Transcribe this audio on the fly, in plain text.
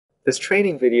This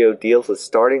training video deals with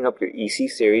starting up your EC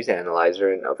Series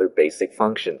Analyzer and other basic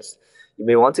functions. You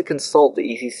may want to consult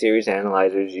the EC Series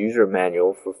Analyzer's user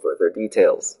manual for further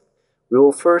details. We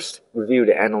will first review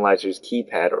the Analyzer's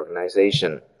keypad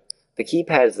organization. The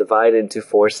keypad is divided into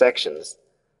 4 sections.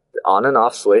 The on and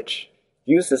off switch.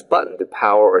 Use this button to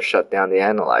power or shut down the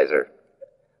Analyzer.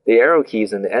 The arrow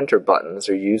keys and the enter buttons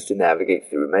are used to navigate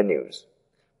through menus.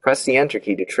 Press the enter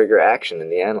key to trigger action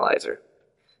in the Analyzer.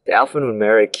 The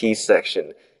alphanumeric keys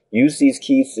section. Use these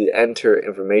keys to enter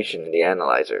information in the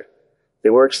Analyzer. They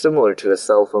work similar to a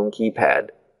cell phone keypad.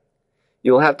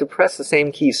 You will have to press the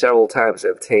same key several times to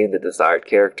obtain the desired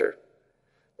character.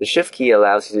 The shift key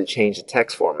allows you to change the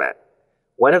text format.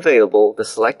 When available, the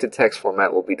selected text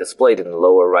format will be displayed in the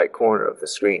lower right corner of the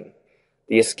screen.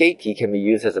 The escape key can be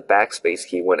used as a backspace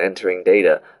key when entering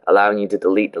data, allowing you to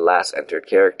delete the last entered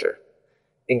character.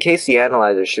 In case the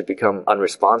Analyzer should become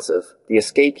unresponsive, the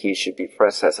escape key should be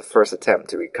pressed as a first attempt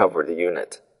to recover the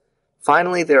unit.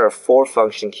 Finally, there are 4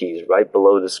 function keys right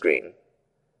below the screen.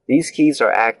 These keys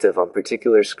are active on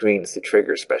particular screens to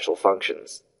trigger special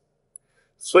functions.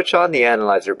 Switch on the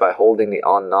Analyzer by holding the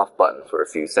on and off button for a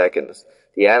few seconds.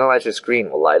 The Analyzer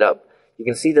screen will light up. You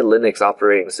can see the Linux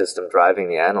operating system driving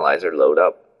the Analyzer load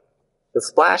up. The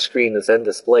splash screen is then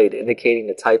displayed, indicating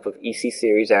the type of EC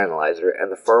Series Analyzer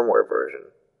and the firmware version.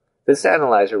 This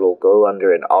Analyzer will go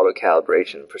under an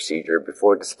auto-calibration procedure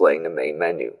before displaying the main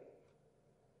menu.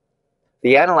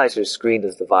 The Analyzer's screen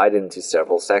is divided into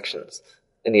several sections.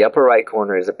 In the upper right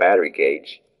corner is a battery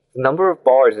gauge. The number of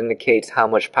bars indicates how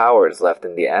much power is left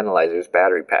in the Analyzer's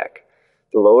battery pack.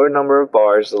 The lower number of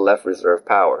bars, the left reserve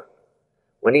power.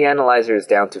 When the Analyzer is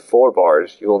down to 4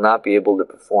 bars, you will not be able to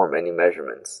perform any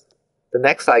measurements. The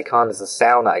next icon is a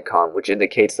sound icon, which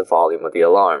indicates the volume of the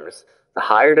alarms. The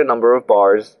higher the number of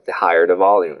bars, the higher the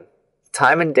volume. The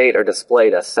time and date are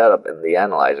displayed as setup in the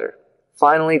Analyzer.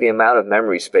 Finally, the amount of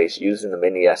memory space used in the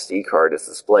mini SD card is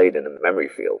displayed in the memory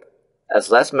field.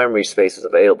 As less memory space is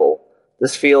available,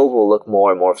 this field will look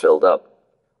more and more filled up.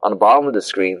 On the bottom of the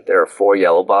screen, there are 4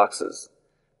 yellow boxes.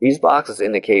 These boxes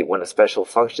indicate when a special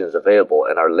function is available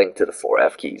and are linked to the 4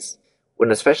 F keys.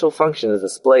 When a special function is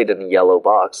displayed in a yellow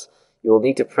box, you will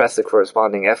need to press the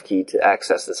corresponding F key to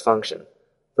access this function.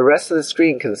 The rest of the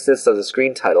screen consists of the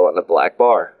screen title and a black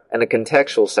bar, and a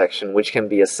contextual section which can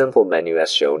be a simple menu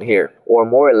as shown here, or a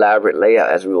more elaborate layout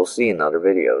as we will see in other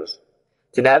videos.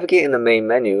 To navigate in the main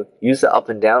menu, use the up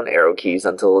and down arrow keys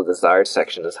until the desired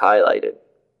section is highlighted.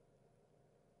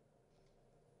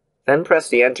 Then press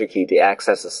the enter key to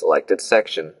access the selected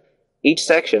section. Each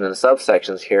section and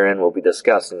subsections herein will be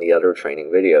discussed in the other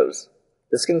training videos.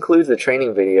 This concludes the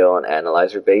training video on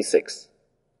Analyzer Basics.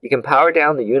 You can power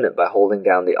down the unit by holding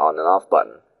down the on and off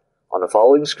button. On the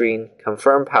following screen,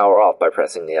 confirm power off by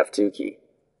pressing the F2 key.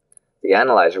 The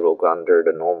Analyzer will go under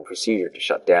the normal procedure to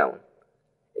shut down.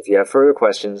 If you have further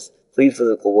questions, please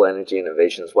visit Global Energy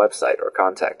Innovation's website or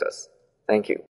contact us. Thank you.